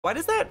What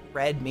does that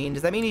red mean?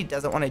 Does that mean he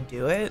doesn't want to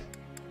do it?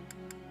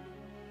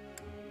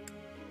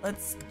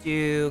 Let's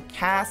do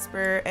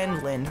Casper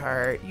and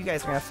Lindhart. You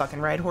guys are gonna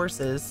fucking ride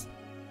horses.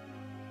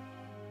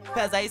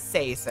 Because I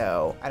say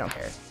so. I don't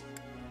care.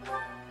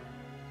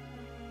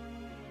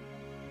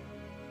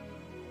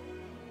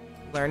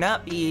 Learn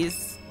up,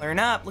 bees. Learn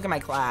up. Look at my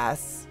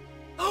class.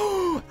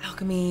 Oh,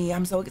 alchemy.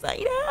 I'm so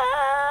excited.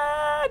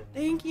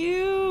 Thank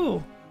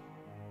you.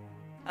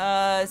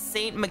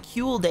 St.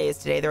 McCule Day is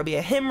today. There will be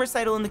a hymn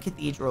recital in the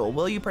cathedral.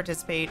 Will you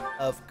participate?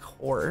 Of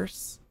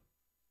course.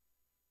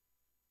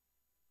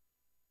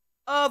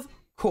 Of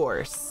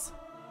course.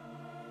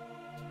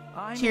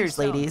 Cheers,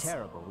 ladies.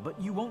 Terrible,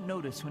 but you won't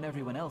notice when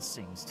everyone else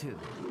sings too.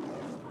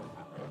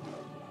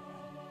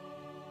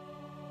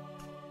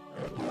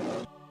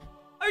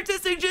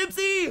 Artistic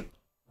Gypsy!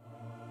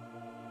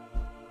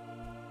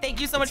 Thank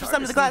you so much for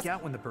coming to the class.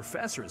 Out when the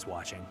professor is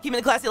watching. Keeping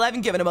the class alive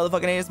and giving a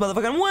motherfucking ass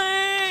motherfucking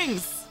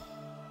wings!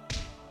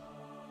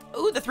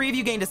 Ooh, the three of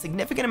you gained a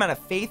significant amount of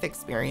faith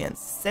experience.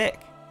 Sick.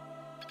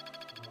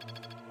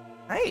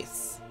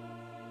 Nice.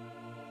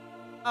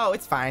 Oh,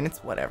 it's fine.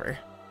 It's whatever.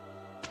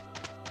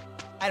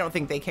 I don't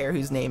think they care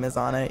whose name is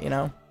on it, you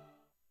know?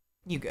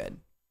 You good.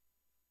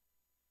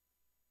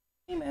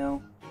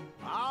 Email.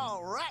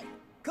 All right.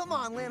 Come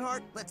on,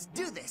 Linhart. Let's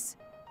do this.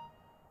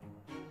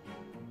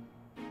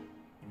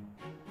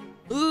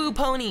 Ooh,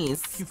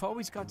 ponies. You've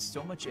always got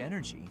so much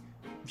energy.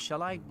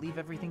 Shall I leave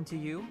everything to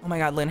you? Oh my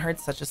god,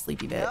 Linhart's such a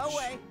sleepy bitch. No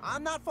way.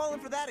 I'm not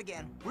falling for that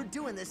again. We're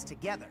doing this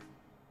together.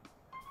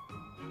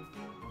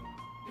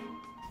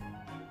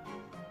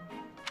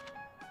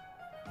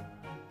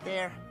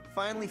 There.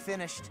 Finally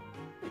finished.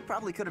 We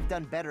probably could have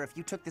done better if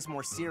you took this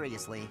more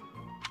seriously.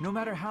 No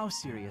matter how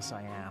serious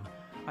I am,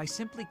 I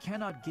simply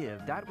cannot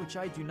give that which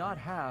I do not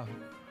have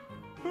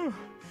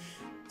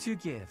to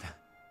give.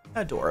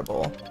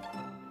 Adorable.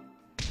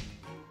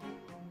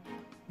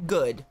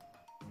 Good.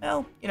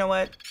 Well, you know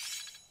what?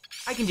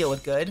 I can deal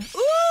with good.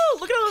 Ooh,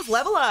 look at all those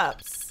level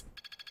ups.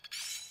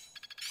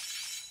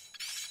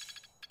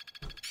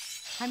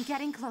 I'm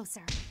getting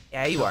closer.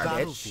 Yeah, you are, The bitch.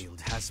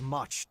 battlefield has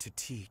much to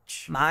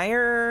teach.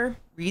 Meyer,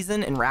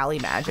 Reason, and Rally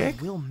Magic.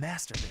 I will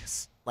master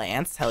this.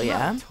 Lance, hell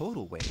yeah. Not a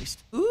total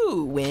waste.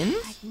 Ooh, Wind.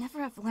 I'd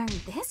never have learned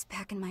this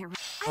back in my room.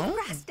 I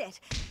grasped it.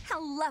 How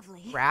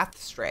lovely. Wrath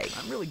Strike.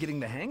 I'm really getting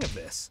the hang of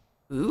this.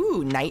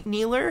 Ooh, Night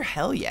Kneeler,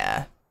 hell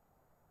yeah.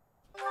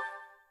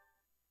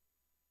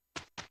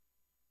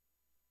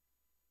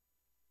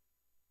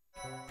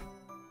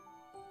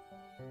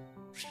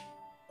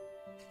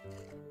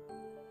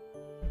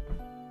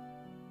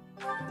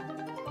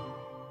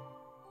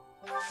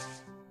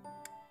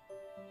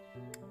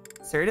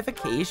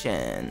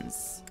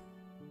 Certifications.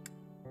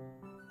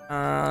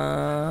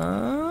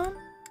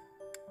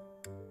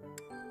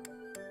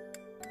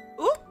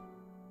 Ooh.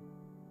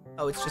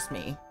 Oh, it's just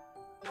me.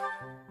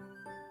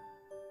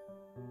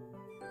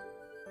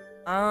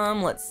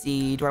 Let's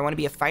see. Do I want to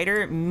be a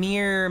fighter?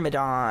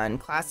 Myrmidon.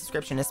 Class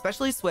description.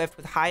 Especially swift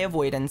with high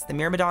avoidance, the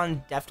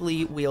Myrmidon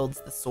deftly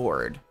wields the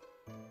sword.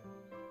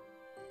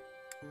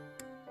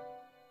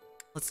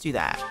 Let's do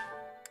that.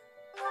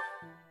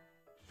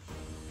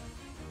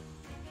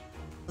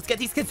 Let's get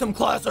these kids some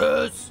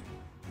classes!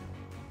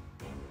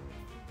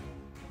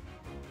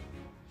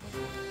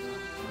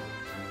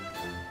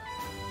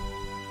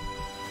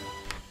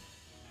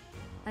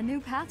 A new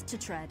path to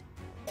tread.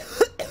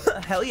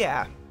 Hell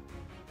yeah.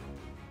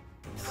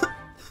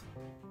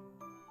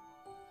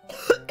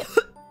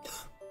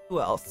 Who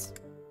else?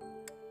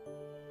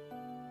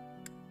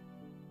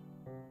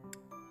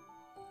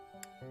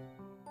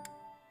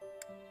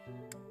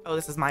 Oh,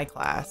 this is my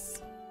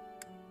class.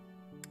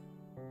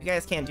 You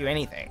guys can't do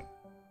anything.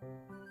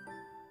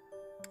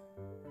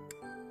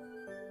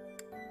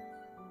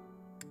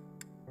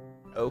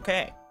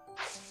 Okay.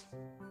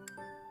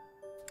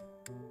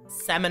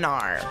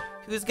 Seminar.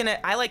 Who's gonna...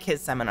 I like his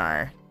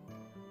seminar.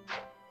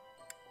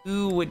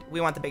 Who would...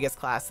 We want the biggest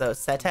class, though.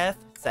 Seteth?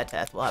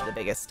 Seteth will have the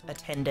biggest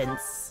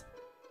attendance.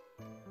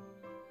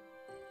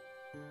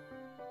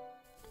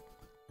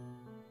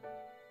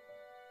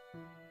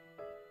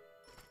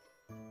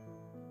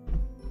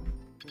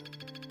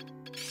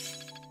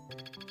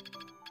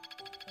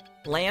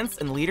 Lance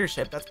and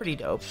leadership. That's pretty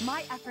dope.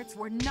 My efforts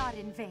were not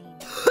in vain.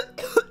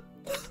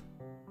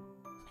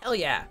 Hell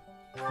yeah.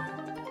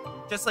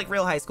 Just like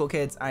real high school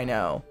kids, I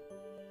know.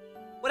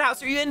 What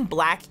house are you in?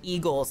 Black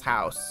Eagle's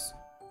house.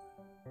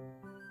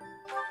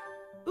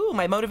 Ooh,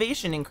 my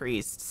motivation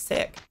increased.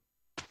 Sick.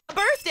 A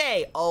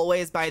birthday!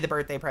 Always buy the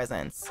birthday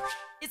presents.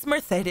 It's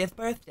Mercedes'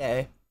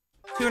 birthday.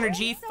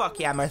 200G? Fuck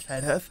yeah,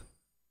 Mercedes.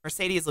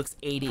 Mercedes looks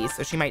 80,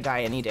 so she might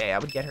die any day. I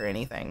would get her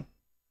anything.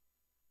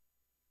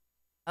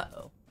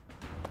 Uh-oh.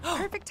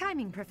 Perfect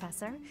timing,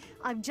 Professor.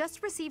 I've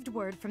just received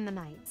word from the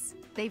Knights.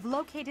 They've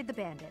located the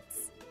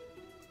bandits.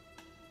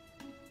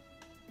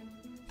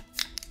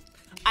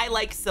 I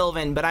like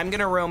Sylvan, but I'm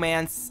gonna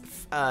romance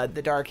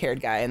the dark-haired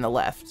guy in the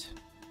left.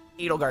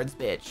 Edelgard's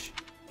bitch.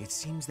 It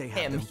seems they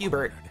have Him, them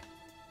Hubert. cornered.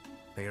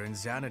 They are in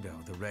Xanadu,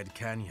 the Red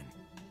Canyon.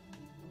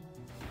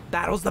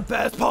 Battle's the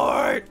best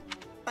part!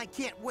 I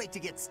can't wait to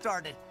get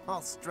started.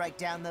 I'll strike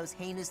down those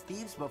heinous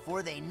thieves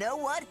before they know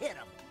what hit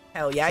them.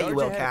 Hell yeah, you Charge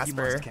will, ahead if you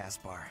Casper. must,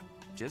 Caspar.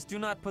 Just do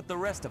not put the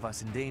rest of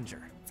us in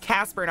danger. It's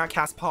Casper, not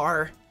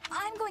Caspar.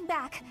 I'm going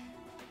back.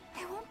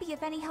 I won't be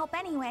of any help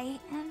anyway,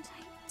 and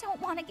I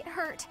don't want to get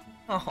hurt.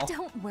 Oh.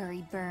 Don't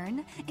worry,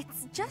 Byrne.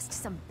 It's just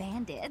some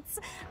bandits.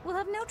 We'll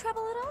have no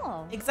trouble at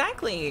all.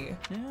 Exactly.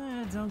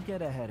 Don't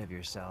get ahead of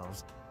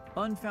yourselves.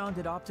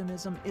 Unfounded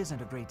optimism isn't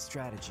a great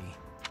strategy.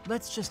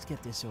 Let's just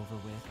get this over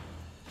with.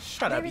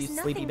 Shut up, There you is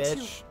sleepy nothing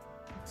bitch.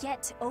 to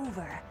get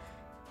over.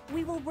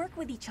 We will work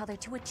with each other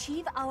to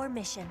achieve our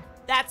mission.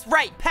 That's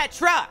right,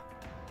 Petra!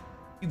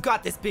 You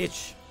got this,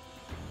 bitch.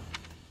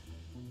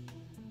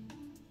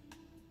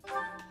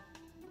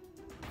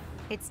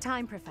 It's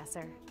time,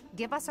 Professor.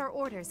 Give us our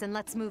orders and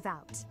let's move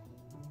out.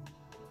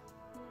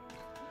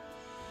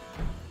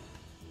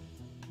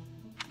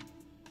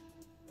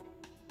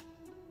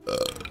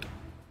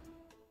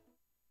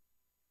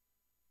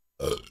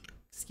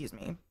 Excuse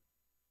me.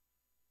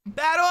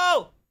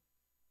 Battle!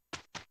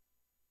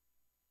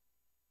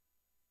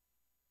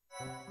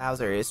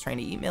 Bowser is trying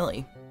to eat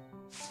Millie.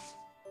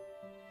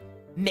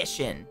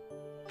 Mission.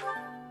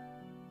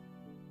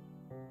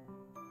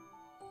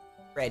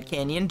 Red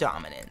Canyon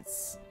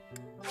dominance.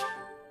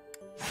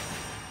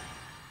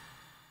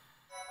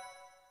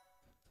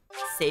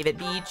 Save it,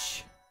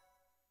 Beach.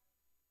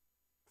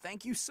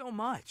 Thank you so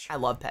much. I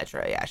love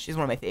Petra. Yeah, she's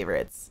one of my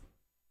favorites.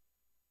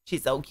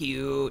 She's so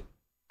cute.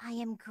 I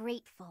am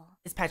grateful.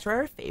 Is Petra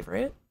our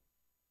favorite?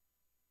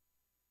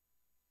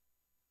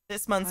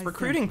 This month's I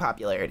recruiting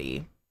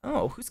popularity.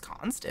 Oh, who's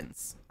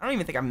Constance? I don't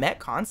even think I met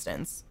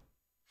Constance.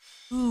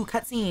 Ooh,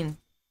 cutscene.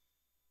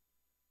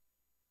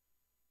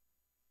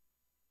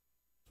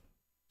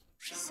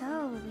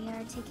 So, we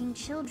are taking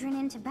children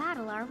into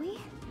battle, are we?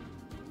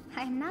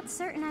 I am not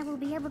certain I will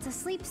be able to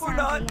sleep Or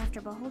soundly not.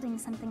 after beholding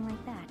something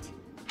like that.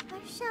 I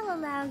shall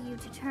allow you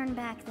to turn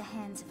back the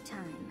hands of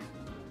time.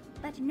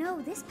 But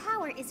no, this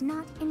power is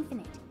not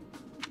infinite.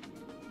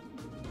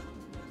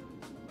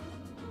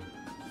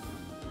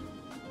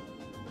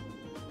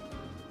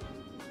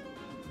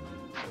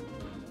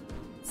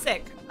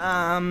 Sick.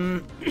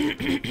 Welcome.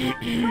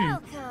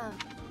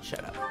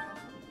 Shut up.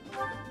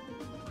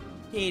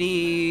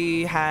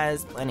 Katie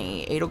has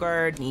plenty.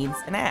 Edelgard needs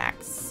an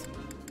axe.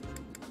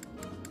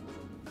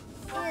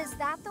 Is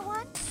that the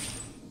one?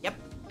 Yep.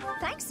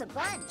 Thanks a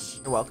bunch.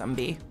 You're welcome,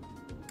 B.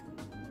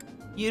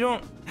 You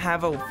don't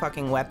have a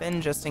fucking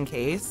weapon just in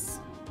case?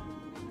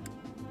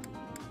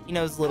 He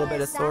knows a little bit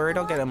of Is that sword.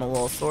 the I'll get him a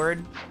little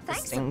sword.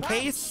 Thanks Just a in bunch.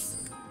 case.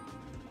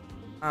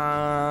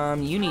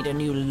 You need a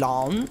new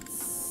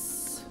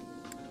lance.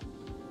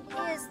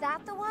 Is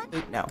that the one?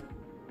 Oop, no.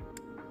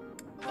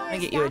 I'm gonna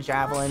Is get you a that the one?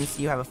 javelin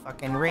so you have a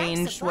fucking Thanks a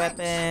ranged bunch.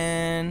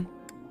 weapon.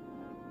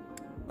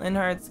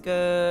 Linhardt's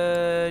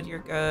good. You're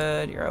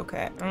good. You're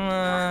okay.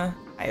 I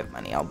have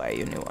money. I'll buy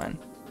you a new one.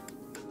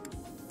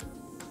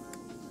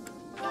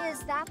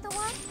 Is that the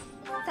one?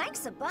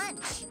 Thanks a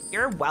bunch.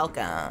 You're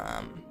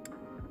welcome.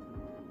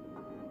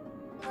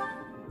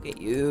 Get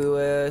you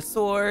a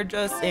sword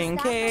just Is in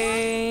that the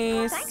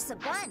one? case. Thanks a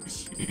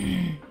bunch.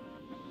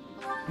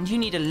 And you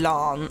need a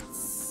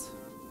lance.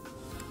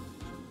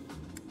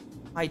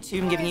 I too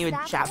am giving Is you a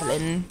that the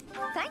javelin.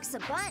 Thanks a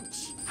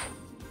bunch.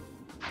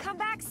 Come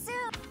back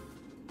soon.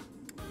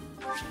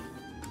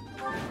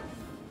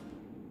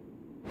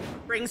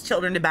 Brings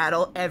children to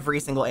battle. Every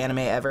single anime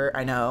ever.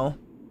 I know.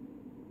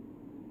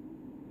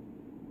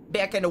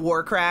 Back into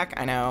Warcrack.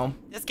 I know.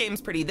 This game's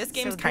pretty. This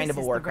game's kind of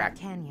a this is the Red Warcrack.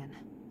 Canyon,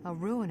 a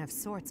ruin of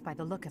sorts by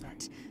the look of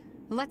it.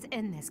 Let's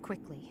end this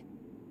quickly.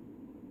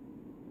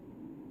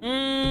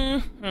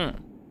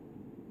 Mm-hmm.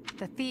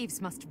 The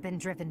thieves must have been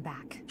driven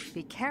back.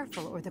 Be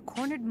careful or the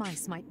cornered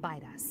mice might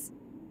bite us.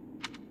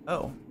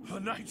 Oh. The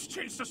Knights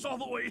chased us all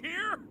the way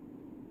here?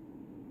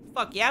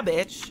 Fuck yeah,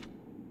 bitch.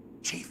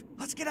 Chief,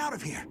 let's get out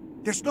of here.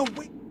 There's no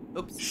way.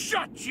 Oops.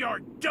 Shut your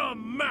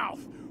dumb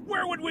mouth!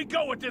 Where would we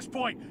go at this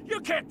point? You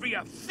can't be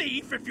a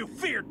thief if you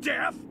fear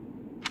death!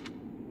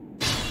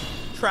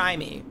 Try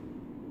me.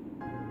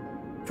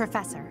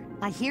 Professor,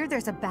 I hear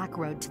there's a back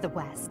road to the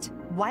west.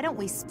 Why don't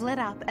we split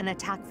up and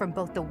attack from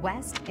both the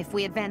west? If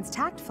we advance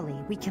tactfully,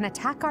 we can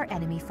attack our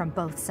enemy from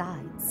both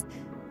sides.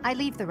 I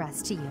leave the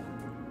rest to you.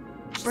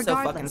 She's so fucking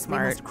Regardless, we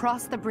smart. must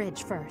cross the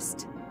bridge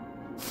first.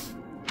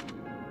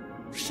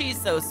 She's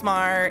so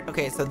smart.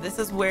 Okay, so this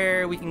is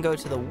where we can go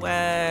to the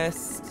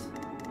west.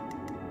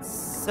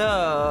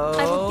 So...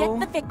 I will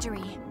get the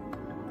victory.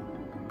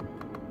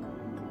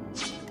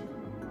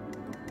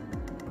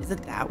 Is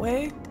it that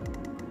way?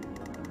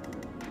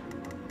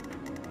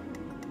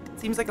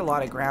 Seems like a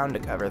lot of ground to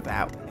cover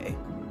that way.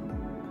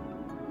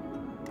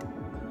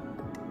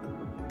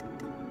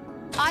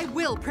 I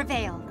will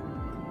prevail.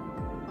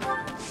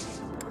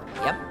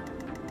 Yep.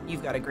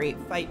 You've got a great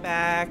fight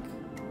back.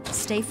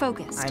 Stay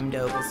focused. I'm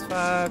dope as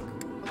fuck.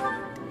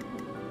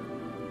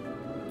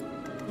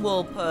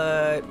 We'll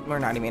put... We're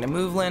not even gonna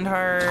move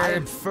Linhart. I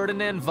am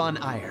Ferdinand von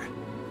Eyre.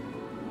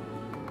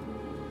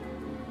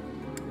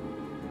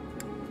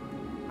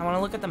 I want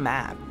to look at the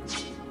map.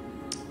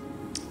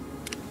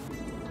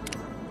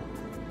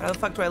 How the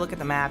fuck do I look at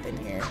the map in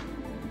here?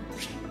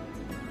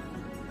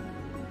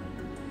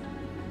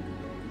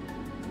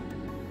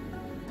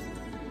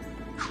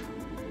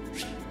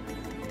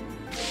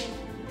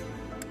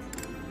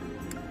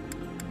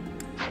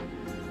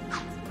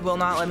 Will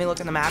not let me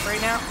look in the map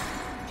right now?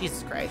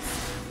 Jesus Christ.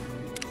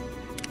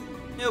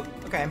 Nope.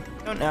 Okay.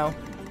 Don't know.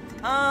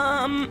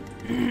 I'm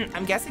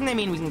guessing they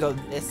mean we can go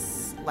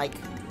this, like,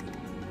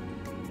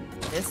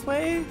 this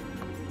way?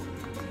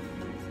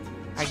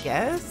 I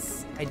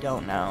guess? I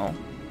don't know.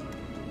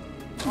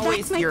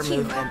 Always your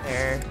movement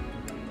there.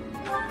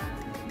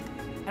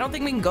 I don't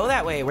think we can go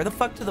that way. Where the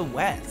fuck to the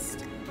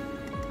west?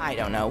 I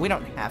don't know. We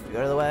don't have to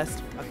go to the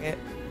west. Fuck it.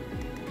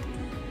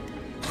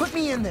 Put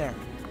me in there.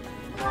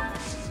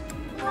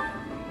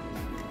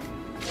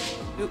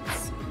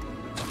 Oops.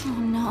 Oh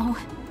no.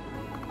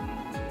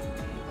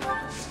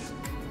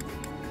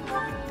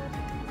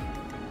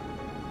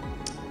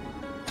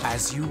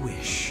 As you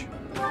wish.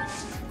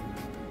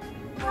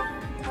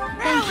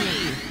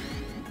 Rally!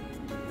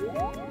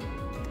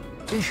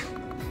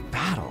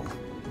 Battle.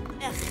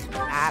 Ugh,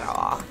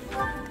 battle.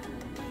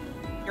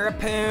 You're a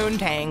poon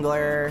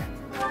tangler.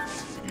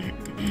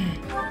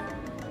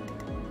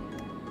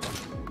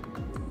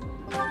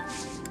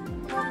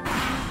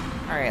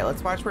 Alright,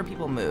 let's watch where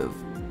people move.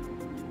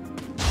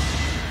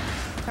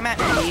 Come at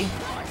me.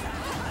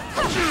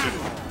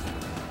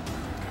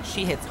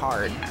 She hits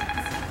hard.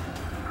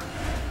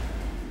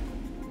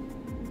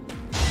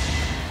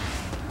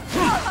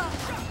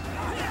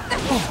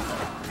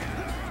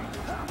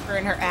 Her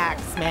and her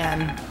axe,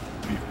 man.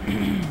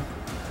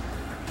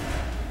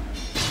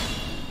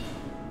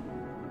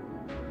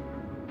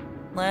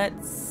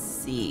 Let's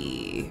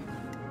see.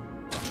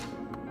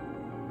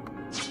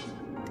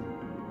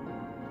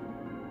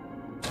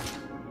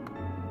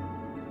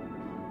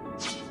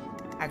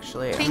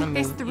 Actually, I'm gonna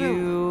move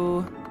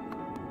you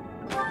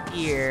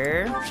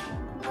here.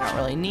 Don't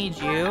really need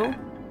you.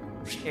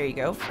 There you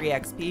go, free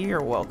XP,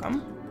 you're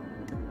welcome.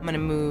 I'm gonna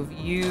move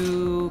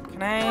you,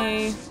 can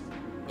I?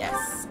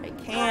 Yes, I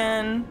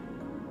can.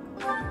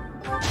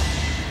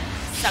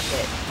 Suck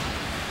it.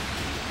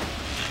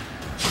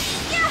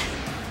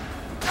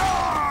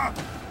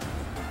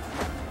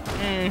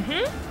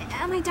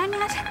 Am I done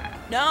yet?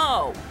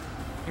 No!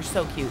 You're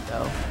so cute,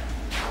 though.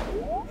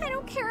 I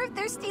don't care if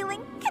they're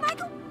stealing. Can I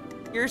go?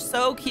 You're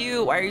so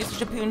cute. Why are you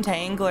such a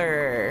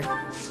poontangler?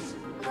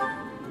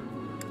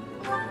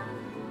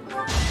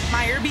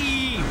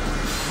 Meyerby!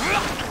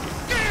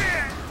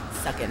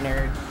 Suck it,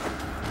 nerd.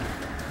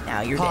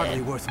 Now you're Hardly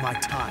dead. worth my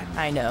time.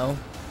 I know.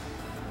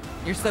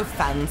 You're so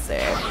fancy.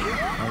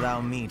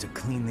 Allow me to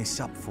clean this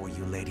up for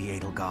you, Lady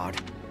Edelgard.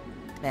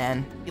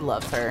 Man, he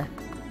loves her.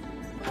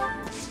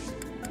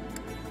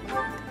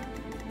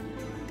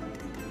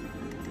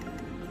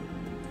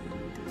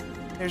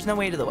 There's no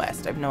way to the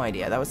west. I have no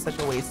idea. That was such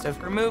a waste of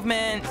her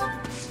movement.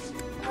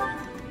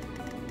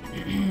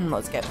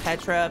 Let's get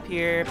Petra up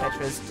here.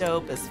 Petra's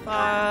dope as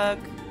fuck.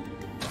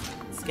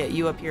 Let's get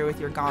you up here with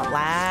your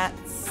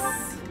gauntlets.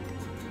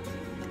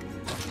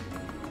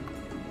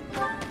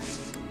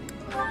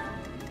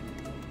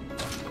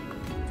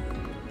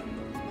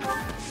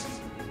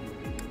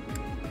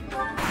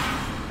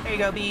 There you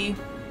go, B.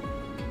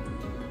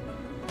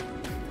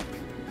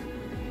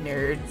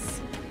 Nerds.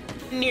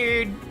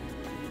 Nerd.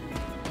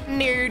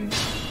 Nerd.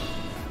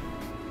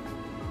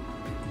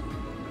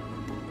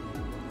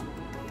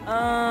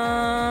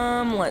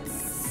 Let's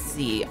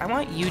see. I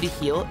want you to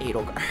heal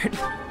Edelgard.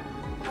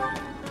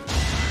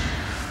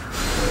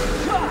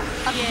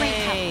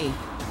 Yay.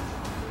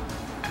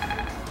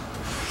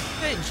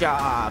 Good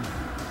job.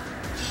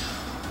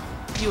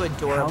 You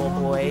adorable How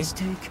long will boy. this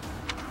take?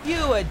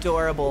 You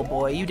adorable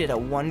boy. You did a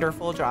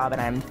wonderful job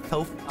and I'm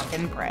so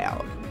fucking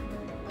proud.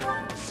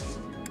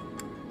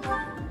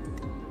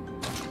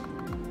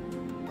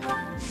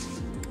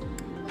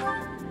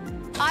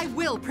 I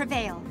will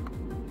prevail.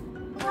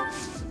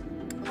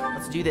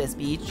 Let's do this,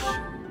 Beach.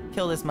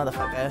 Kill this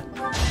motherfucker.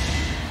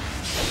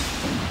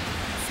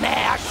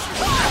 Smash!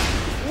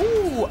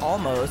 Ooh,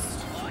 almost.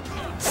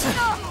 So,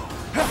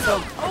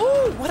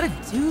 oh, what a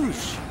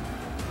douche.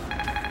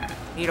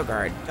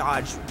 Edelgard,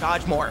 dodge,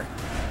 dodge more.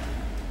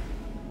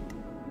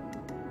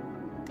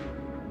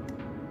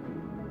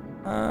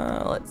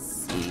 Let's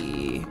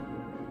see.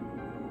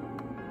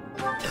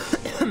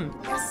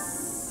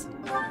 Yes.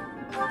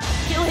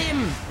 Kill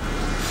him!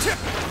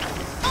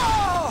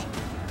 Oh!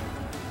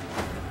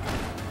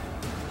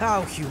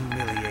 How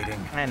humiliating.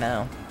 I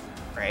know,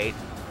 right?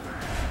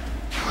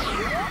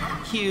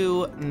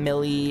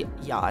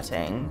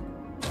 Humiliating.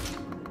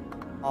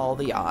 All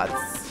the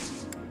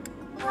odds.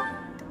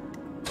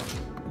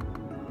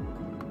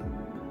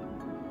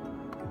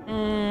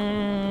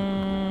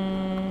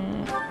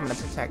 I'm gonna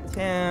protect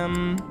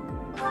him.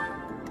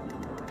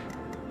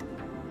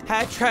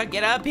 Petra,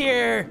 get up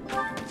here!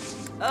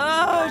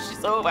 Oh, she's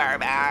so far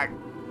back.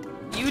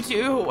 You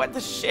too, what the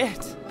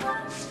shit?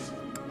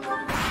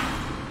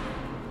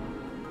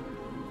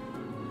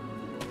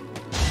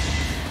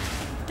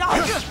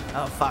 Dodge!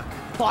 Oh, fuck.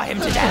 Claw him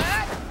to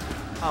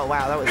death! Oh,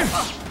 wow, that was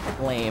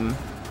lame.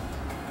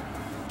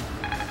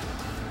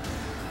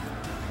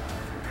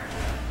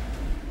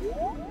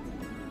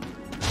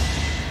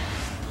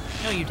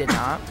 you did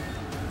not.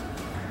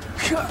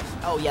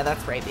 Oh, yeah,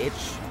 that's right,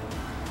 bitch.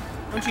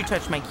 Don't you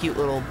touch my cute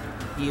little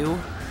view.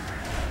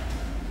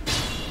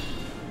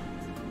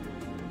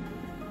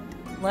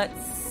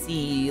 Let's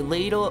see.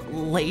 Ladle?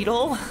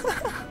 Ladle,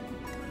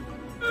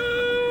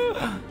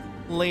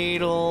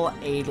 ladle.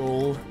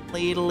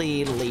 Ladle.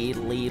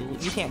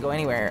 You can't go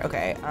anywhere.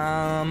 Okay,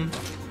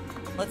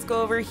 let's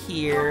go over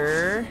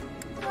here.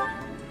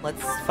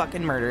 Let's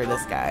fucking murder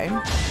this guy.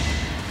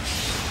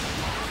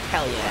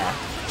 Hell yeah.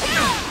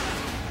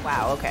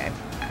 Wow, okay.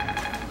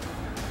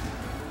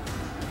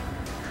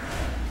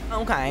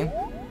 Okay.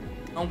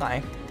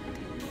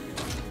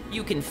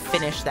 You can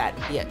finish that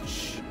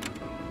bitch.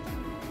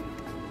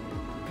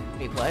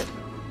 Wait, what?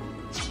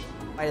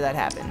 Why did that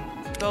happen?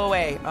 Go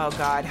away. Oh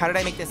god, how did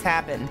I make this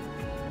happen?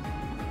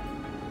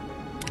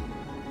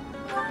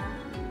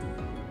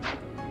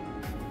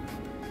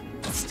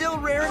 Still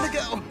raring to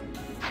go.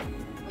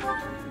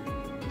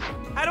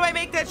 How do I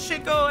make that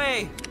shit go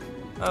away?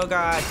 Oh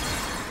god.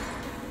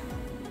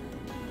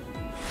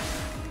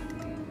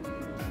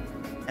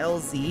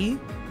 LZ?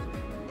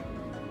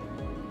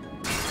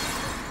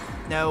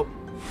 Nope.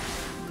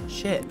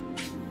 Shit.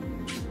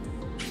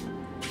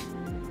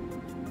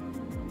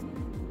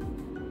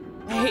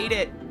 I hate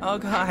it. Oh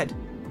god.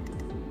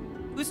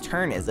 Whose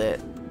turn is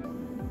it?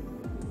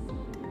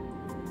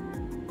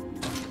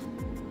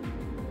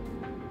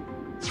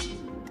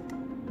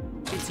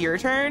 It's your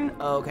turn?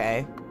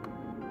 Okay.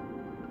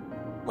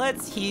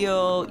 Let's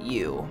heal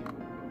you.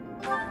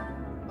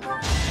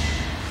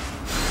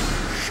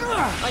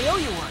 I owe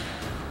you one.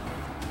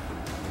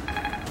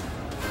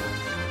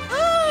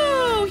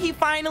 Oh, he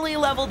finally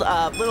leveled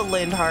up. Little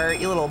Lindhart,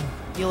 you little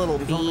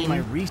If only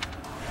my bean.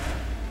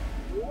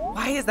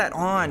 Why is that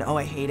on? Oh,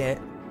 I hate it.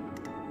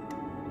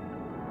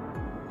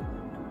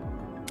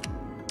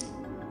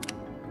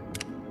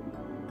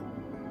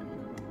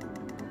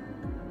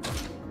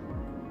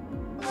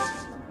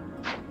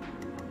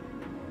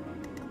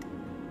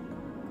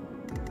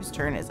 Whose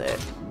turn is it?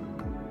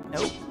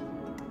 Nope.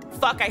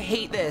 Fuck, I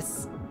hate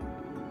this.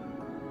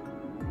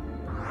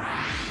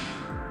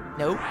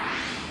 Nope.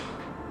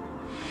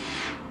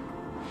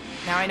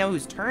 Now I know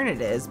whose turn it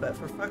is, but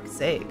for fuck's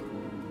sake.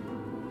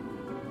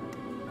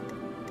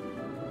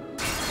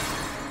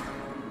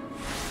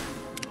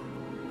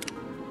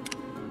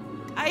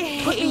 I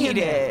hate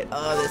it.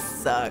 Oh, this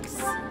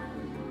sucks.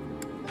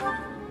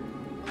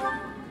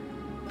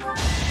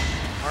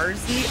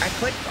 RZ? I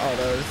clicked all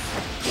those.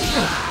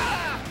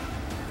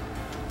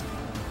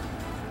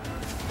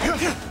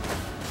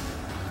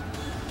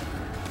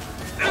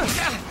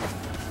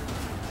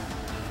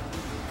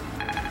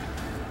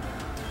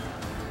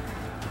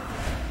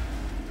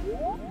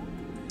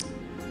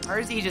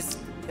 RZ just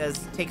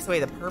takes away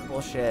the purple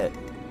shit.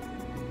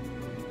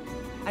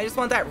 I just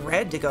want that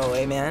red to go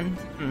away, man.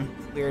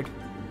 Weird.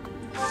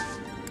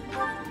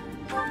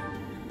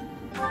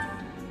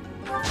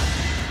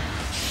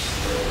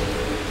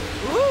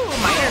 Ooh,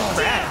 minor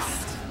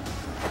crest.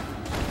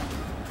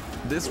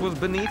 This was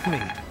beneath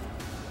me.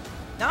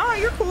 No,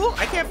 you're cool.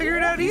 I can't figure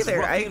it out These either.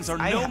 ruffians are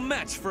no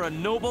match for a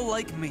noble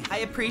like me. I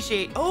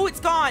appreciate. Oh, it's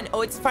gone.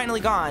 Oh, it's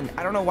finally gone.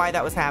 I don't know why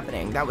that was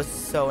happening. That was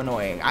so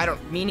annoying.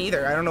 Me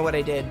neither. I don't know what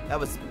I did. I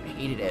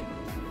hated it.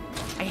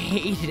 I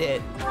hated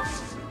it.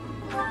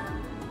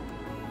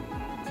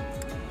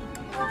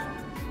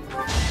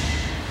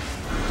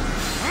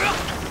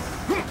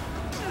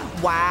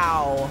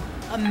 Wow.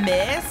 A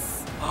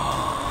miss?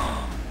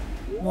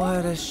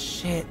 What a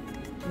shit.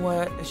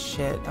 What a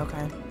shit.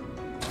 Okay.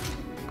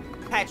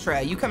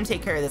 Petra, you come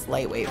take care of this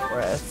lightweight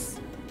for us.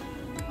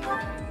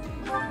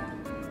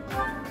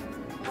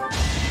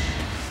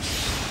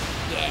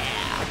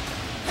 Yeah.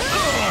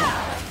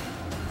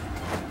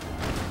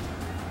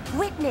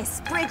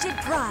 Witness frigid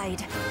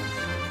pride.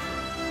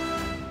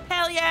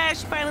 Hell yeah,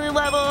 she finally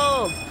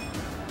leveled.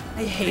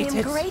 I hate I am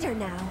it. greater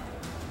now.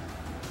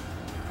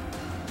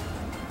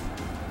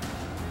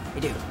 I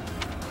do.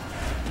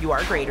 You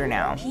are greater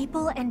now.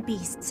 People and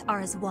beasts are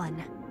as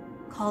one.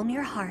 Calm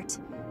your heart,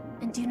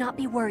 and do not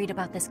be worried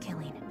about this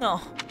killing.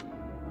 Oh,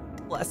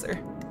 bless her.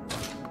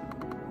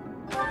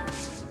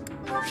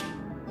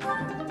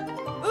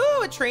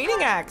 Ooh, a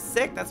training axe.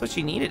 Sick. That's what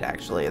she needed,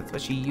 actually. That's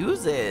what she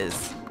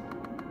uses.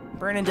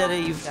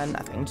 Bernadetta, you've done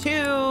nothing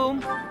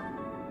too.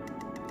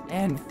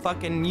 And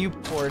fucking you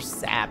poor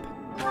sap.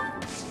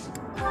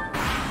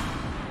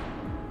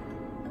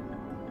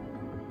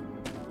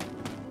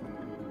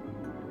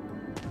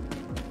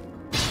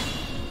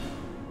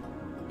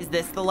 Is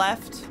this the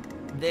left?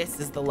 This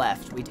is the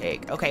left we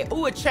take. Okay.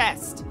 Ooh, a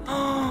chest.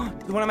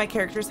 Do one of my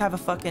characters have a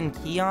fucking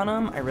key on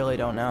them? I really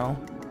don't know.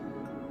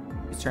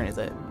 Whose turn is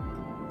it?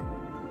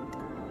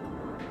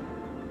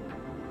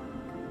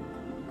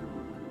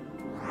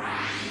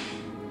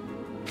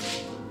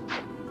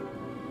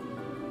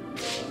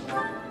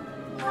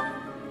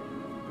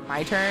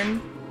 My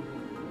turn.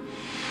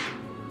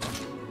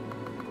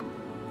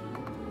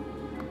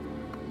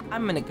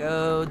 I'm gonna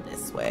go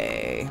this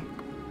way.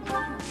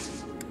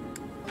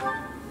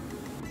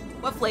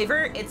 What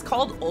flavor? It's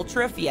called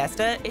Ultra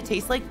Fiesta. It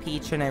tastes like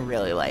peach and I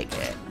really like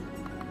it.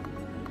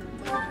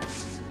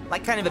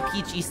 Like kind of a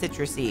peachy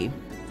citrusy.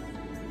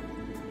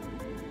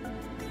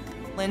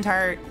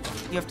 Lindhart,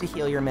 you have to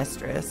heal your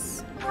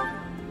mistress.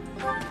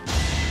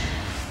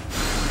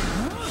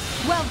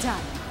 Well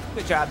done.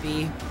 Good job,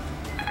 B.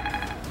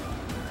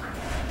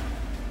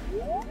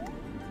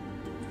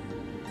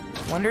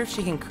 Wonder if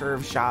she can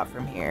curve shot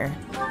from here.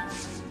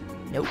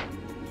 Nope.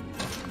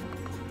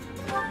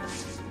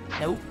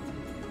 Nope.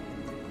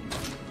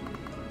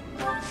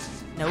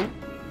 Nope.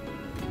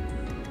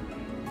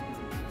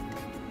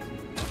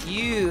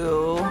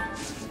 You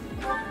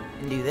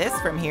can do this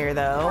from here,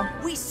 though.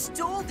 We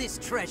stole this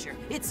treasure.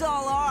 It's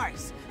all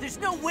ours. There's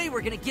no way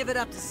we're gonna give it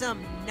up to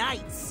some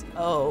knights.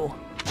 Oh.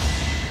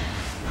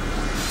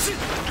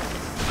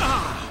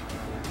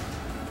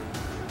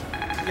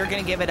 You're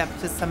gonna give it up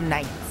to some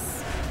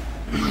knights.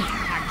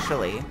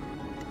 Actually.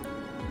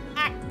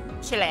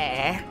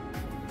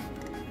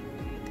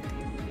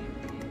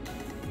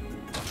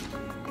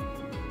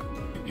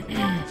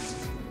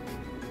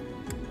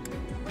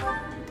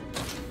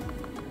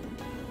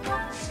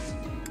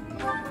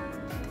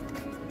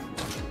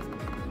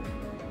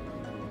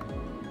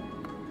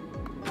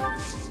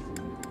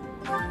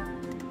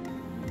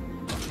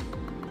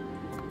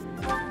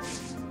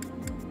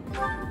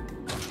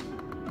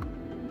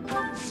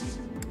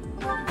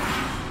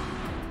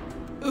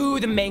 Ooh,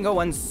 the mango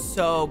one's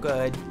so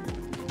good.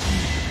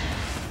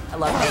 I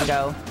love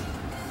mango.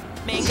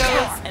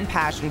 Mangoes and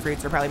passion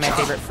fruits are probably my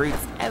favorite fruits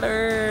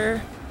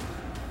ever.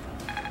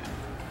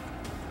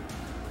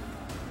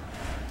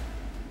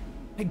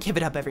 I'd give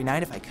it up every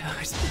night if I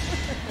could.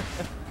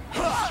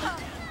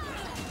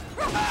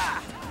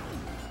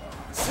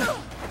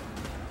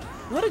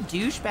 What a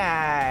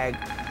douchebag.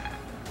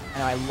 I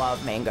know, I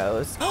love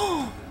mangoes.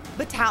 Oh,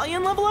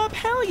 battalion level up?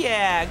 Hell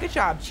yeah. Good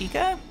job,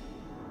 Chica.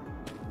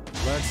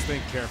 Let's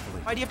think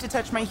carefully. Why do you have to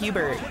touch my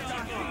Hubert?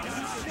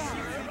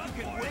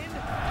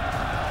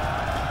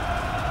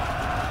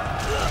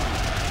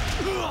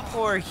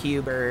 Poor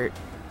Hubert.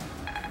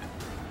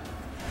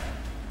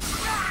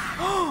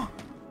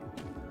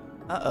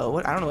 Uh-oh,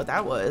 what? I don't know what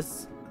that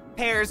was.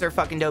 Pears are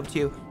fucking dope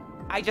too.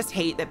 I just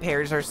hate that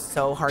pears are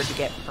so hard to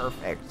get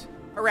perfect.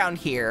 Around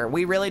here,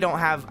 we really don't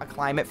have a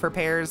climate for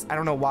pears. I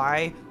don't know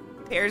why.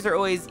 Pears are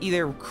always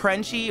either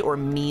crunchy or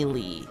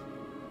mealy.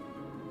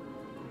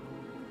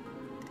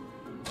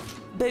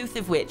 Both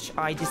of which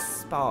I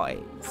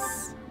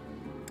despise.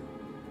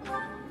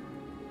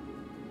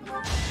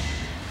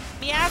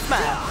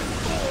 Miasma!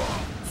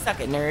 Suck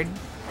it, nerd.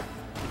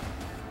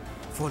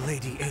 For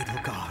Lady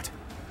Edelgard.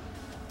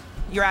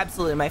 You're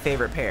absolutely my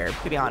favorite pair,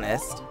 to be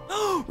honest.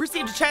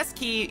 Received a chest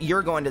key.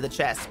 You're going to the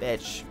chest,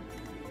 bitch.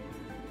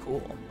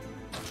 Cool.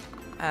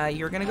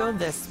 You're gonna go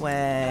this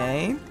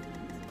way.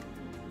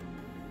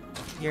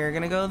 You're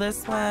gonna go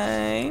this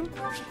way.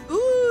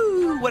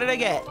 Ooh, what did I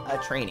get? A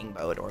training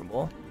bow,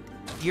 adorable.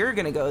 You're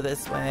gonna go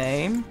this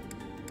way.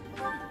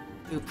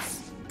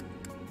 Oops.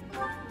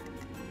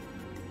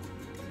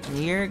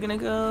 And you're gonna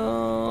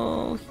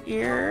go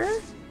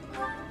here.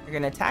 You're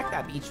gonna attack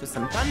that beach with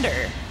some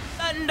thunder.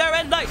 Thunder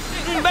and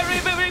lightning, very,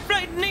 very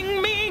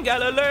frightening me.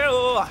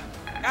 Galileo,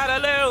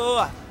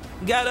 Galileo,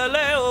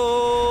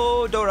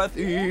 Galileo,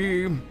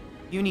 Dorothy.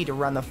 You need to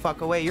run the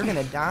fuck away. You're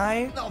gonna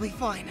die. I'll be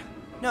fine.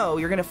 No,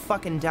 you're gonna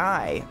fucking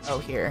die. Oh,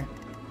 here.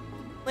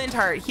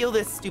 Lindhart, heal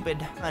this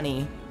stupid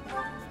honey.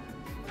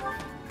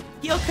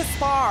 Heal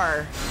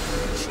Kaspar.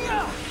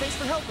 Thanks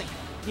for helping.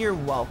 You're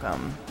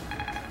welcome.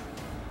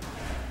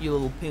 You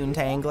little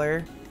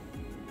poontangler.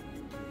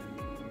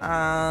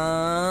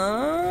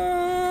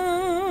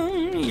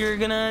 You're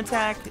gonna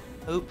attack.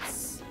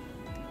 Oops.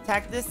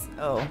 Attack this.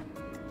 Oh.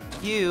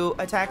 You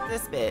attack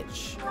this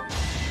bitch.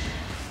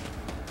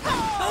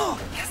 Oh,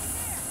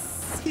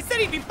 yes! He said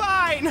he'd be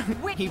fine!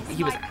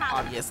 He was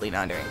obviously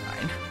not doing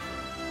fine.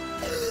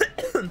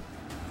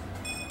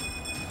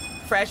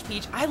 Fresh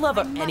peach. I love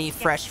any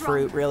fresh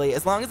fruit, really.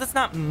 As long as it's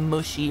not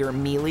mushy or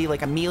mealy.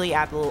 Like a mealy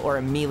apple or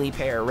a mealy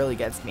pear really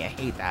gets me. I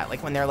hate that.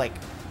 Like when they're like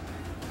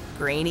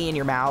grainy in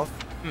your mouth.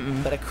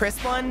 But a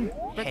crisp one?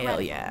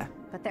 Hell yeah.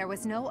 But there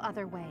was no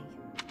other way.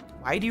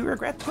 Why do you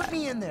regret that? Put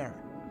me in there.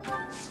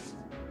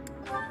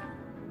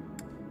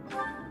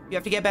 You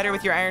have to get better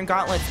with your iron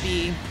gauntlets,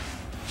 B.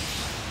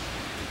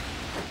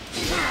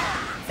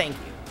 Thank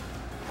you.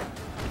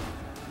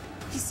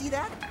 You see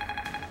that?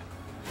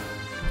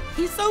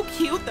 He's so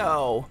cute,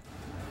 though.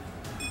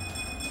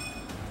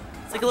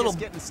 It's like a little just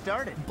getting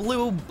started.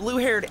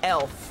 blue-haired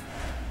elf.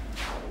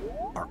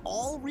 Are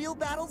all real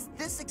battles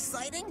this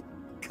exciting?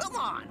 Come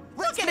on.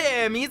 Look at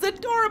him. He's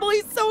adorable.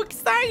 He's so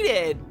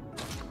excited.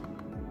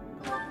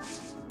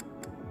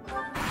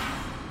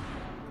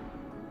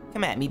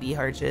 Come at me,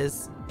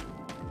 B-Harches.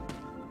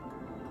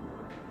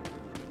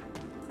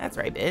 That's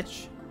right,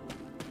 bitch.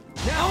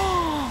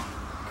 No!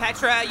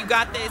 Petra, you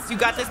got this. You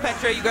got this,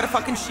 Petra. You got a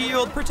fucking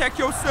shield. Protect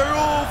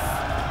yourself.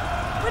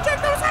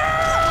 Protect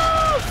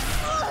yourself!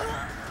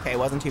 Okay, it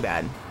wasn't too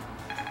bad.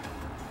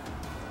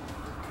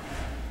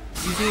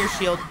 Using your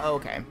shield. Oh,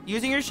 okay.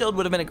 Using your shield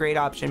would have been a great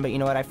option, but you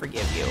know what? I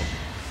forgive you.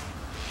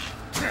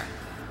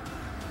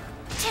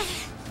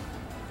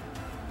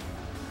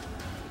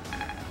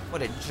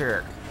 What a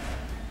jerk.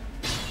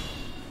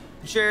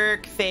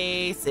 Jerk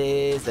face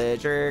is a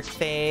jerk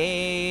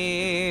face.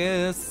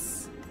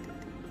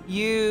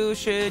 You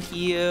should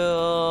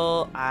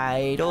heal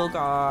Idle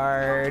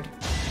Guard.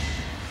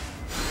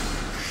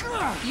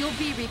 You'll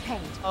be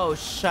repaid. Oh,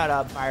 shut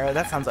up, Fyra.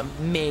 That sounds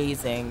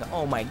amazing.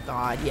 Oh my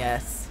god,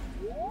 yes.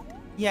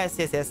 Yes,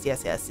 yes, yes,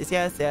 yes, yes, yes,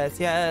 yes, yes,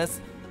 yes.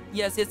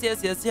 Yes, yes,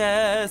 yes, yes,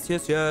 yes,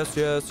 yes, yes,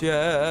 yes,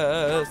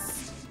 yes.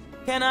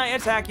 Can I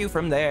attack you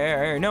from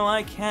there? No,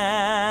 I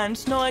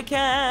can't. No, I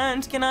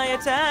can't. Can I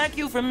attack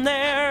you from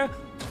there?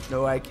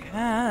 No, I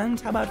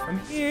can't. How about from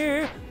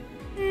here?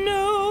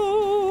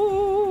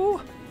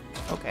 No.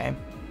 Okay.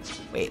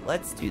 Wait,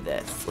 let's do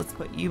this. Let's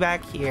put you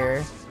back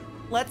here.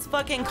 Let's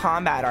fucking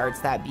combat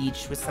arts that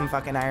beach with some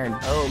fucking iron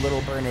bow,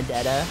 little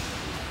Bernadetta.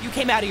 You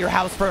came out of your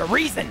house for a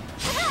reason.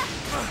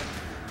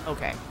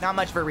 Okay, not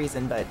much of a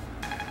reason, but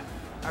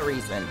a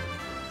reason.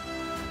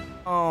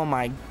 Oh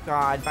my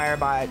god,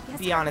 Firebot,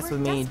 be honest with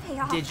me.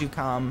 Did you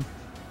come?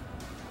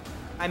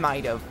 I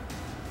might have.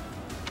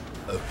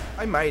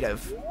 I might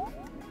have.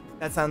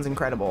 That sounds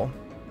incredible.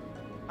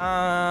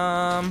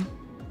 Combat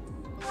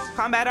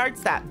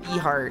arts that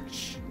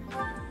B-Harch.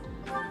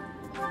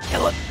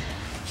 Kill him!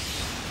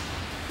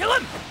 Kill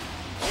him!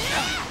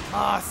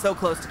 Oh, so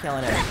close to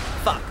killing him.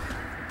 Fuck.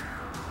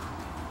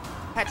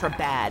 Petra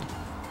bad.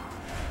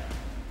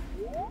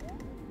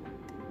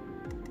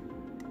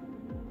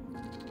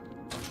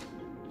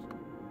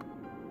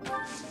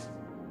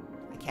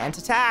 I can't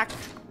attack.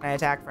 Can I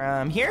attack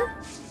from here?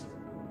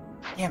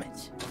 Damn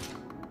it.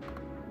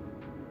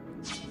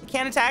 I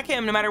can't attack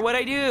him no matter what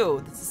I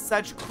do. This is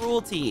such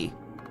cruelty.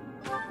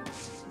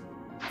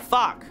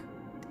 Fuck.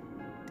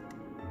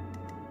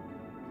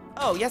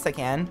 Oh, yes I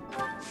can.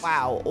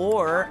 Wow,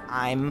 or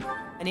I'm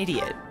an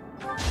idiot.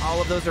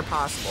 All of those are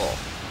possible.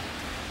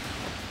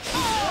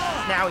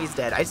 Now he's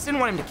dead. I just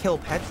didn't want him to kill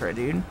Petra,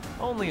 dude.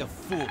 Only a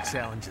fool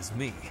challenges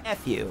me.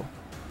 F you.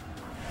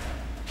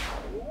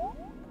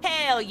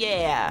 Hell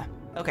yeah.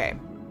 Okay.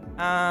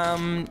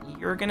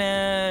 You're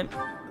gonna...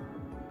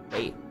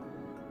 Wait.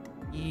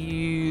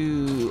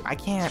 I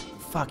can't...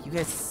 Fuck, you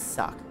guys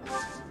suck.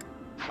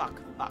 Fuck.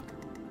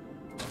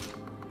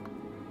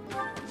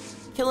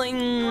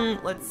 Killing...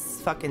 Let's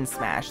fucking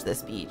smash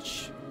this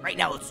beach. Right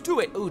now, let's do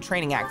it. Ooh,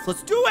 training axe.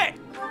 Let's do it.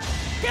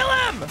 Kill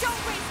him. Don't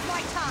waste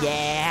my time.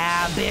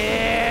 Yeah,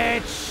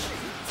 bitch.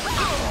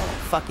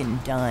 Fucking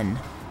done.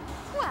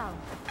 Well,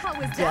 how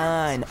was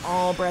Done. that?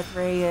 All breath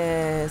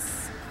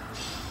Reyes.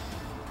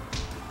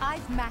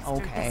 I've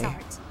mastered this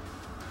art.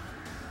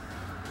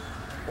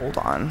 Hold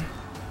on.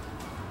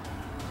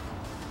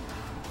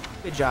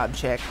 Good job,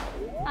 chick.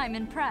 I'm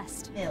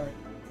impressed. Really?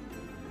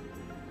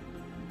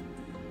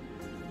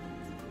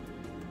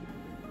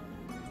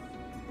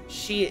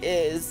 She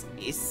is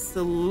a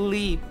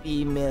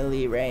sleepy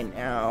Millie right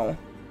now.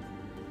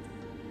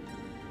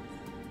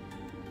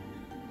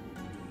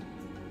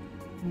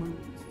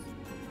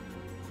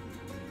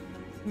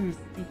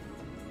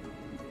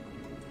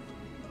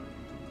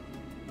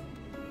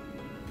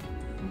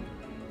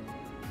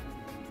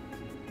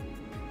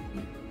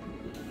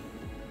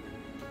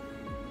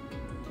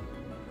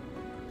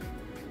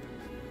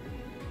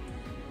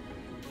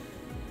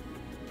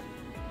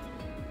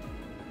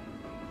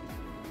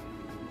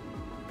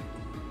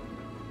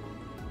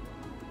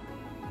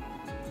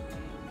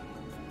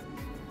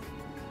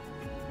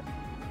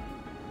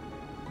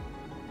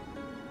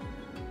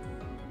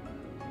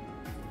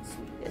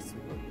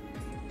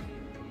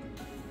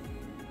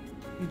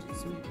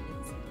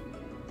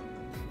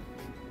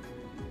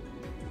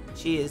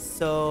 She is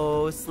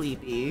so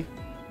sleepy.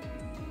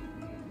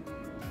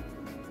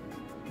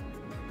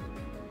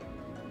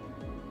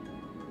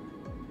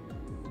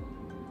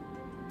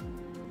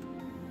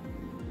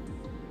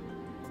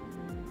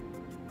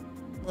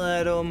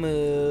 Little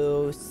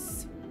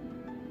moose.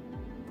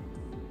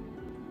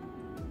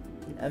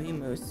 Love you,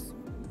 moose.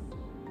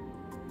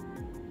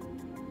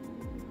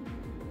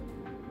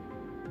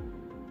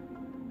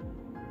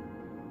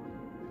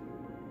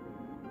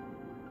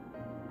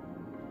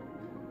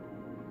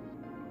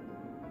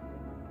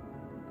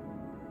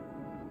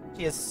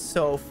 She is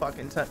so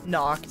fucking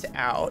knocked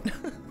out.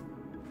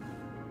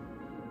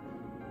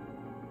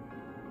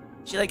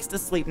 She likes to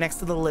sleep next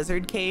to the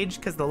lizard cage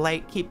because the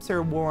light keeps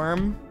her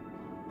warm.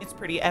 It's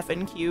pretty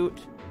effing cute.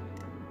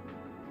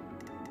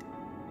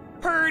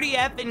 Pretty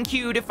effing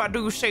cute if I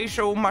do say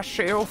so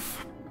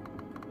myself.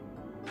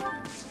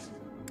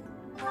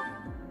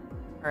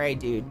 Alright,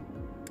 dude.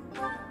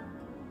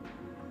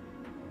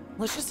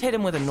 Let's just hit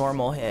him with a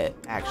normal hit,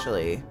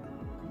 actually.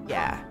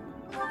 Yeah.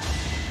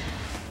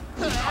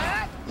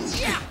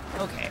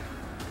 Okay.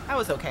 That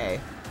was okay.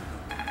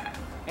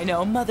 I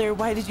know, mother,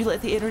 why did you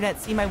let the internet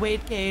see my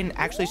weight gain?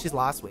 Actually, she's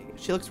lost weight.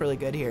 She looks really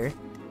good here.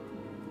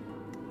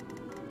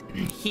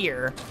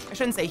 Here. I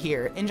shouldn't say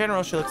here. In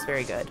general, she looks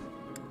very good.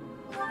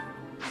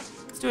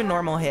 Let's do a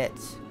normal hit.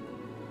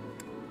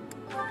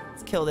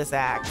 Let's kill this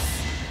axe.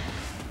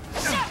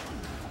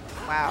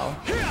 Wow.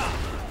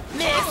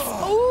 Miss!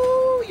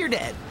 Ooh, you're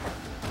dead.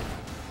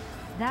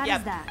 That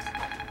is that.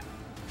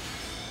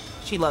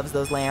 She loves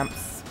those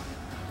lamps.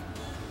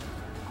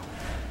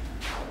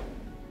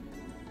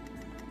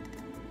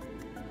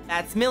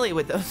 That's Millie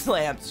with those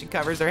lamps. She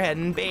covers her head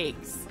and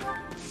bakes.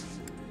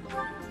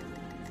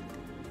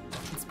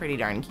 It's pretty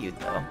darn cute,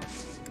 though.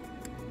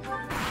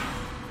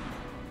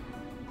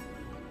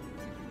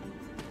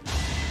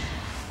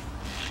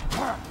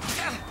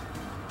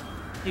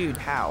 Dude,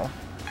 how?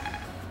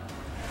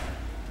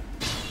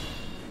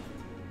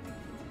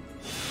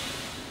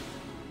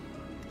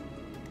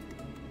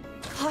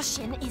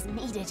 Caution is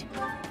needed.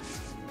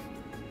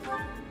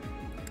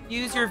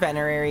 Use your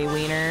venerary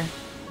wiener.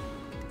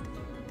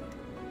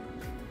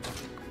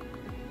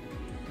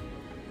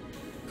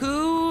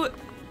 Who?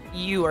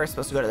 You are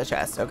supposed to go to the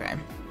chest. Okay.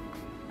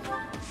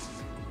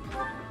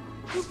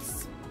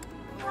 Oops.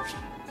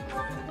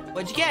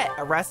 What'd you get?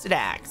 A rusted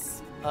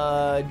axe.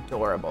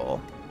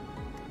 Adorable.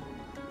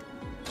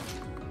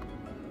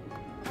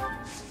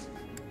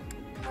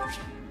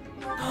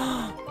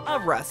 A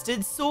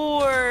rusted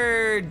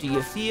sword. Do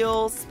you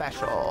feel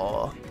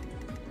special?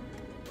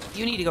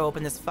 You need to go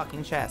open this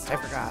fucking chest. I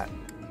forgot.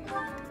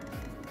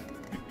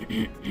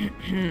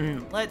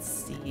 Let's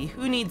see.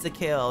 Who needs a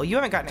kill? You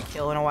haven't gotten a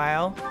kill in a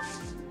while.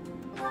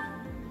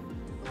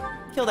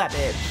 Kill that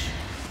bitch.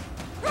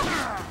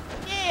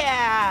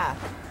 Yeah!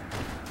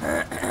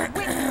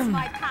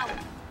 My power.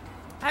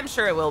 I'm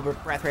sure it will,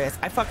 Breathless.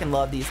 I fucking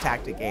love these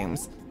tactic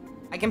games.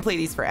 I can play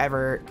these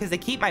forever because they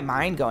keep my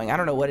mind going. I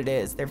don't know what it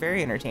is. They're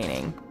very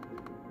entertaining.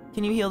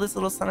 Can you heal this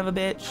little son of a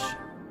bitch?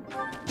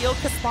 Heal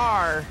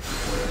Kaspar.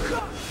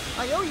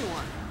 I owe you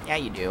one. Yeah,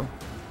 you do.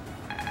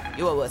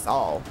 You owe us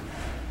all.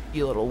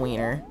 You little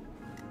wiener.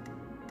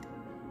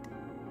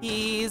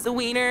 He's a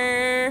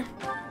wiener.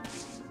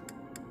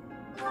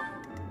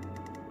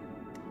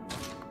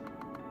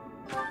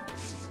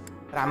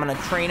 But I'm gonna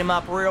train him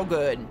up real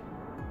good.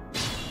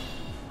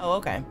 Oh,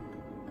 okay.